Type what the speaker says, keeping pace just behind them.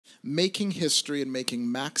making history and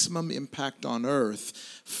making maximum impact on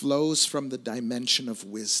earth flows from the dimension of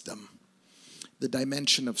wisdom, the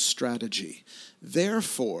dimension of strategy.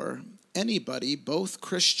 Therefore, anybody, both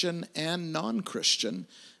Christian and non-Christian,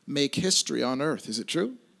 make history on earth. Is it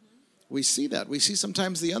true? We see that. We see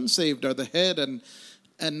sometimes the unsaved are the head and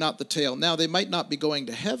not the tail. Now, they might not be going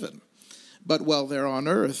to heaven, but while they're on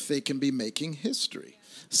earth, they can be making history.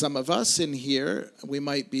 Some of us in here, we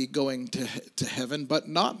might be going to heaven, but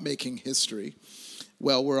not making history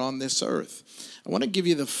while we're on this earth. I want to give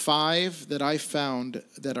you the 5 that I found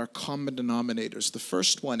that are common denominators. The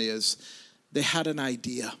first one is they had an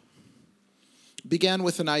idea. Began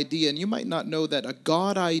with an idea, and you might not know that a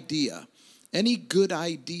God idea, any good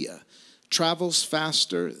idea, travels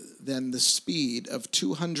faster than the speed of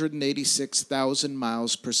 286,000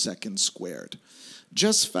 miles per second squared.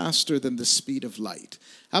 Just faster than the speed of light.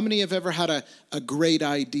 How many have ever had a great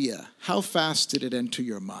idea? How fast did it enter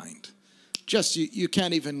your mind? Just, you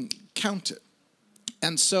can't even count it.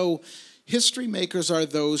 And so, history makers are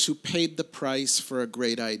those who paid the price for a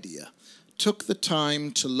great idea. Took the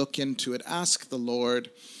time to look into it, ask the Lord.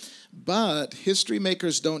 But history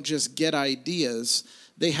makers don't just get ideas.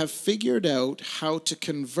 They have figured out how to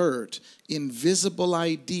convert invisible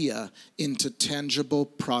idea into tangible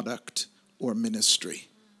product or ministry,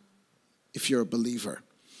 if you're a believer.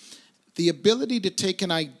 The ability to take an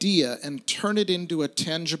idea and turn it into a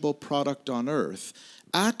tangible product on earth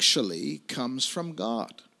actually comes from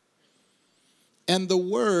God. And the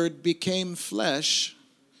Word became flesh,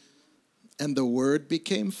 and the Word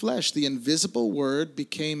became flesh. The invisible Word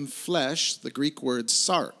became flesh, the Greek word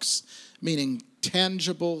sarx, meaning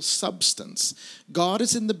tangible substance. God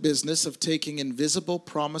is in the business of taking invisible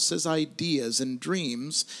promises, ideas, and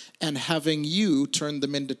dreams and having you turn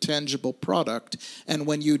them into tangible product. And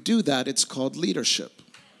when you do that, it's called leadership.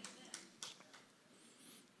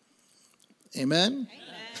 Amen?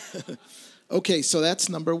 Amen. Okay, so that's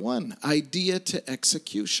number 1, idea to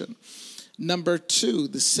execution. Number 2,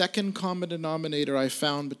 the second common denominator I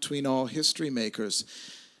found between all history makers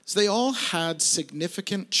is they all had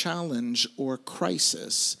significant challenge or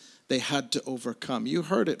crisis they had to overcome. You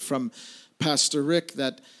heard it from Pastor Rick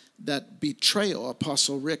that betrayal,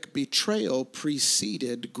 Apostle Rick, betrayal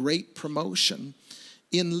preceded great promotion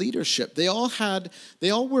in leadership. They all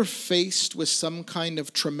were faced with some kind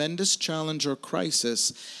of tremendous challenge or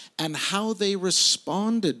crisis, and how they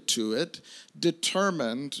responded to it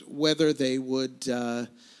determined whether they would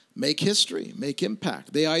make history, make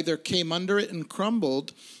impact. They either came under it and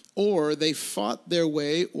crumbled, or they fought their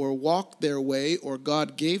way or walked their way, or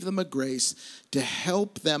God gave them a grace to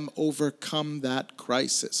help them overcome that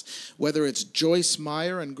crisis. Whether it's Joyce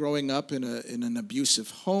Meyer and growing up in an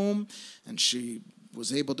abusive home, and she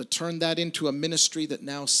was able to turn that into a ministry that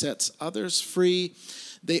now sets others free.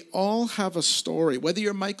 They all have a story. Whether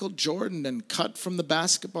you're Michael Jordan and cut from the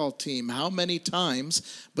basketball team, how many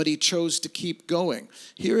times, but he chose to keep going.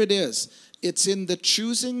 Here it is. It's in the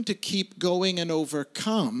choosing to keep going and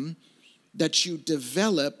overcome that you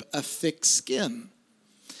develop a thick skin.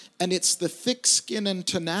 And it's the thick skin and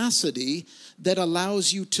tenacity that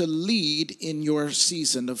allows you to lead in your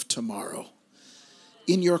season of tomorrow.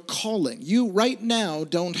 In your calling. You right now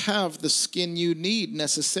don't have the skin you need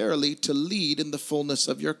necessarily to lead in the fullness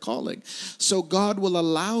of your calling. So God will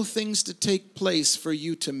allow things to take place for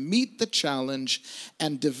you to meet the challenge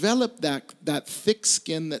and develop that thick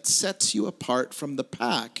skin that sets you apart from the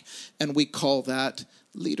pack. And we call that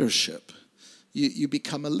leadership. You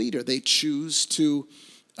become a leader. They choose to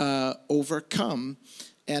overcome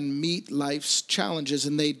and meet life's challenges,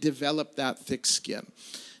 and they develop that thick skin.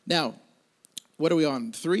 Now, what are we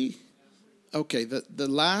on? 3? Okay, the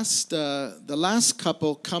last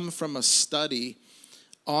couple come from a study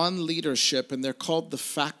on leadership, and they're called the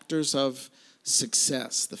factors of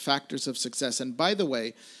success. The factors of success. And by the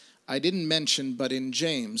way, I didn't mention, but in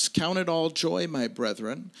James, count it all joy, my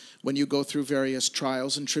brethren, when you go through various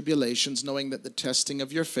trials and tribulations, knowing that the testing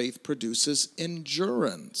of your faith produces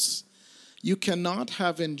endurance. You cannot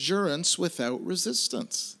have endurance without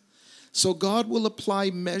resistance. So God will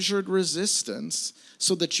apply measured resistance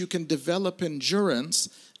so that you can develop endurance,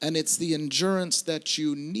 and it's the endurance that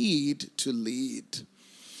you need to lead.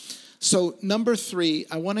 So number 3,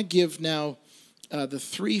 I want to give now the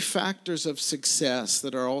 3 factors of success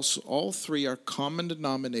that are also, all 3 are common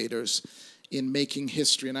denominators in making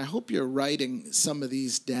history. And I hope you're writing some of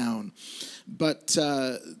these down. But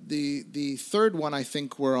the third one I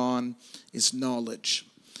think we're on is knowledge.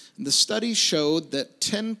 The study showed that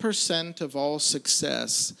 10% of all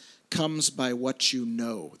success comes by what you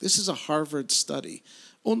know. This is a Harvard study.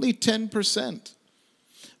 Only 10%.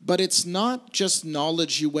 But it's not just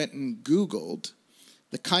knowledge you went and Googled.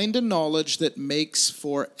 The kind of knowledge that makes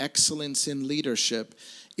for excellence in leadership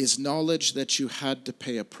is knowledge that you had to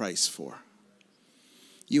pay a price for.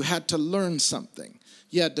 You had to learn something.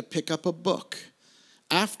 You had to pick up a book.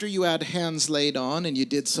 After you had hands laid on and you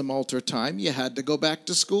did some altar time, you had to go back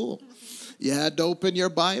to school. You had to open your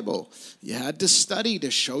Bible. You had to study to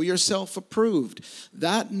show yourself approved.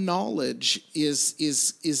 That knowledge is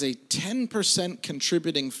a 10%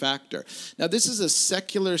 contributing factor. Now, this is a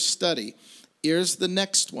secular study. Here's the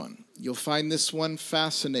next one. You'll find this one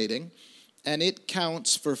fascinating. And it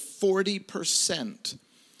counts for 40%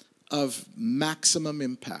 of maximum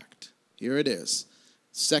impact. Here it is.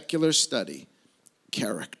 Secular study.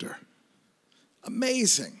 Character.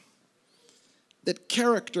 Amazing that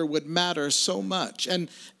character would matter so much. And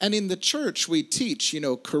in the church we teach,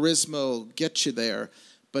 charisma will get you there,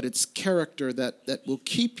 but it's character that will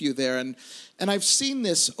keep you there. And I've seen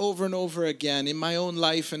this over and over again in my own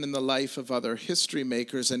life and in the life of other history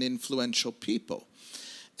makers and influential people.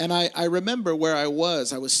 And I remember where I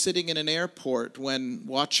was sitting in an airport when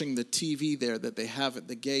watching the TV there that they have at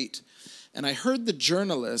the gate. And I heard the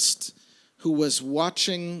journalist who was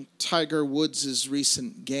watching Tiger Woods'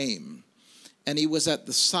 recent game. And he was at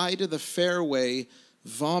the side of the fairway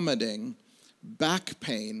vomiting, back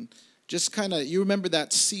pain, just kind of, you remember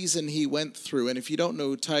that season he went through. And if you don't know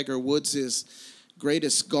who Tiger Woods is,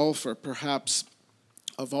 greatest golfer perhaps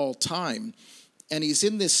of all time. And he's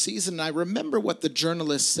in this season. And I remember what the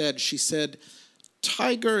journalist said. She said,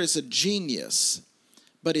 Tiger is a genius,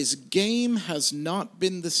 but his game has not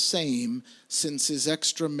been the same since his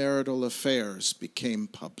extramarital affairs became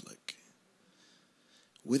public.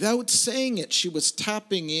 Without saying it, she was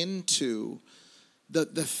tapping into the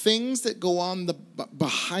things that go on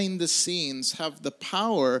behind the scenes have the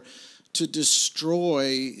power to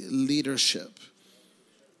destroy leadership.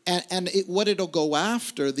 And what it'll go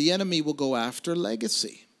after, the enemy will go after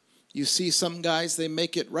legacy. You see some guys, they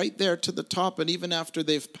make it right there to the top, and even after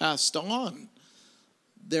they've passed on,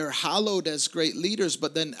 they're hallowed as great leaders,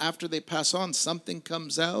 but then after they pass on, something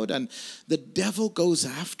comes out, and the devil goes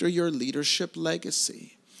after your leadership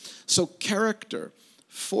legacy. So character,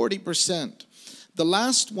 40%. The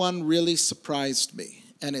last one really surprised me,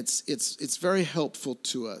 and it's very helpful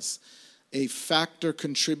to us. A factor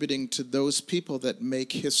contributing to those people that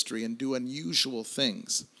make history and do unusual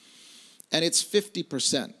things. And it's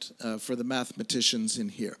 50% for the mathematicians in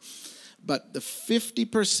here. But the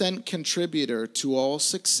 50% contributor to all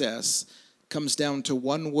success comes down to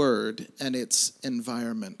one word, and it's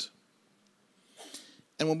environment.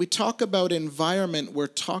 And when we talk about environment, we're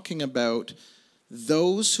talking about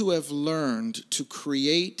those who have learned to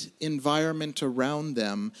create environment around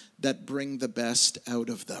them that bring the best out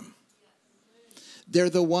of them.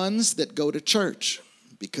 They're the ones that go to church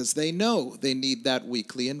because they know they need that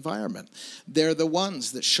weekly environment. They're the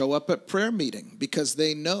ones that show up at prayer meeting because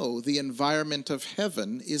they know the environment of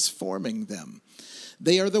heaven is forming them.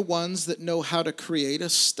 They are the ones that know how to create a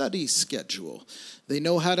study schedule. They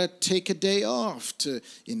know how to take a day off to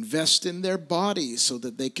invest in their bodies so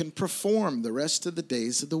that they can perform the rest of the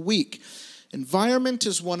days of the week. Environment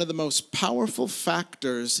is one of the most powerful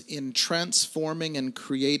factors in transforming and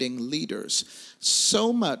creating leaders.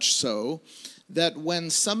 So much so that when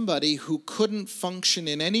somebody who couldn't function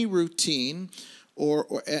in any routine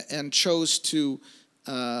and chose to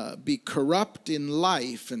be corrupt in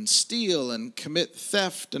life and steal and commit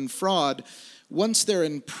theft and fraud, once they're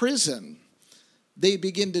in prison, they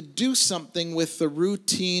begin to do something with the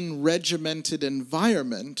routine, regimented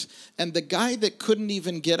environment, and the guy that couldn't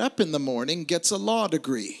even get up in the morning gets a law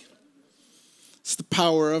degree. It's the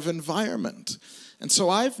power of environment. And so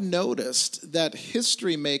I've noticed that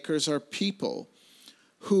history makers are people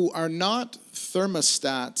who are not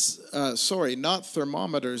thermometers,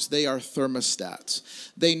 they are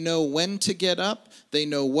thermostats. They know when to get up, they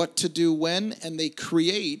know what to do when, and they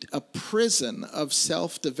create a prison of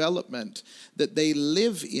self-development that they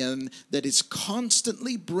live in that is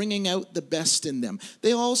constantly bringing out the best in them.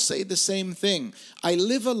 They all say the same thing. I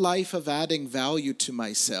live a life of adding value to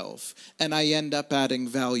myself, and I end up adding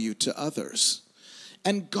value to others.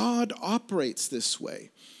 And God operates this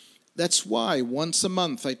way. That's why once a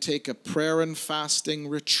month I take a prayer and fasting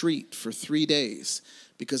retreat for 3 days,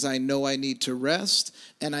 because I know I need to rest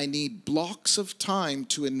and I need blocks of time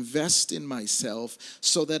to invest in myself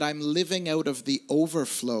so that I'm living out of the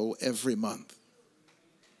overflow every month.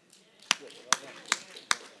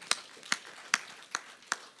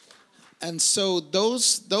 And so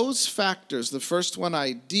those factors, the first one,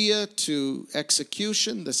 idea to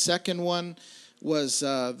execution. The second one was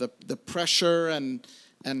the pressure and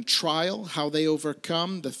and trial, how they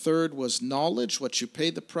overcome. The third was knowledge, what you pay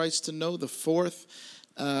the price to know. The fourth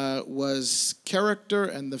was character,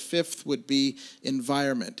 and the fifth would be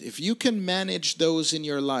environment. If you can manage those in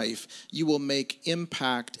your life, you will make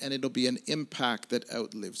impact, and it'll be an impact that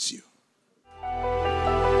outlives you.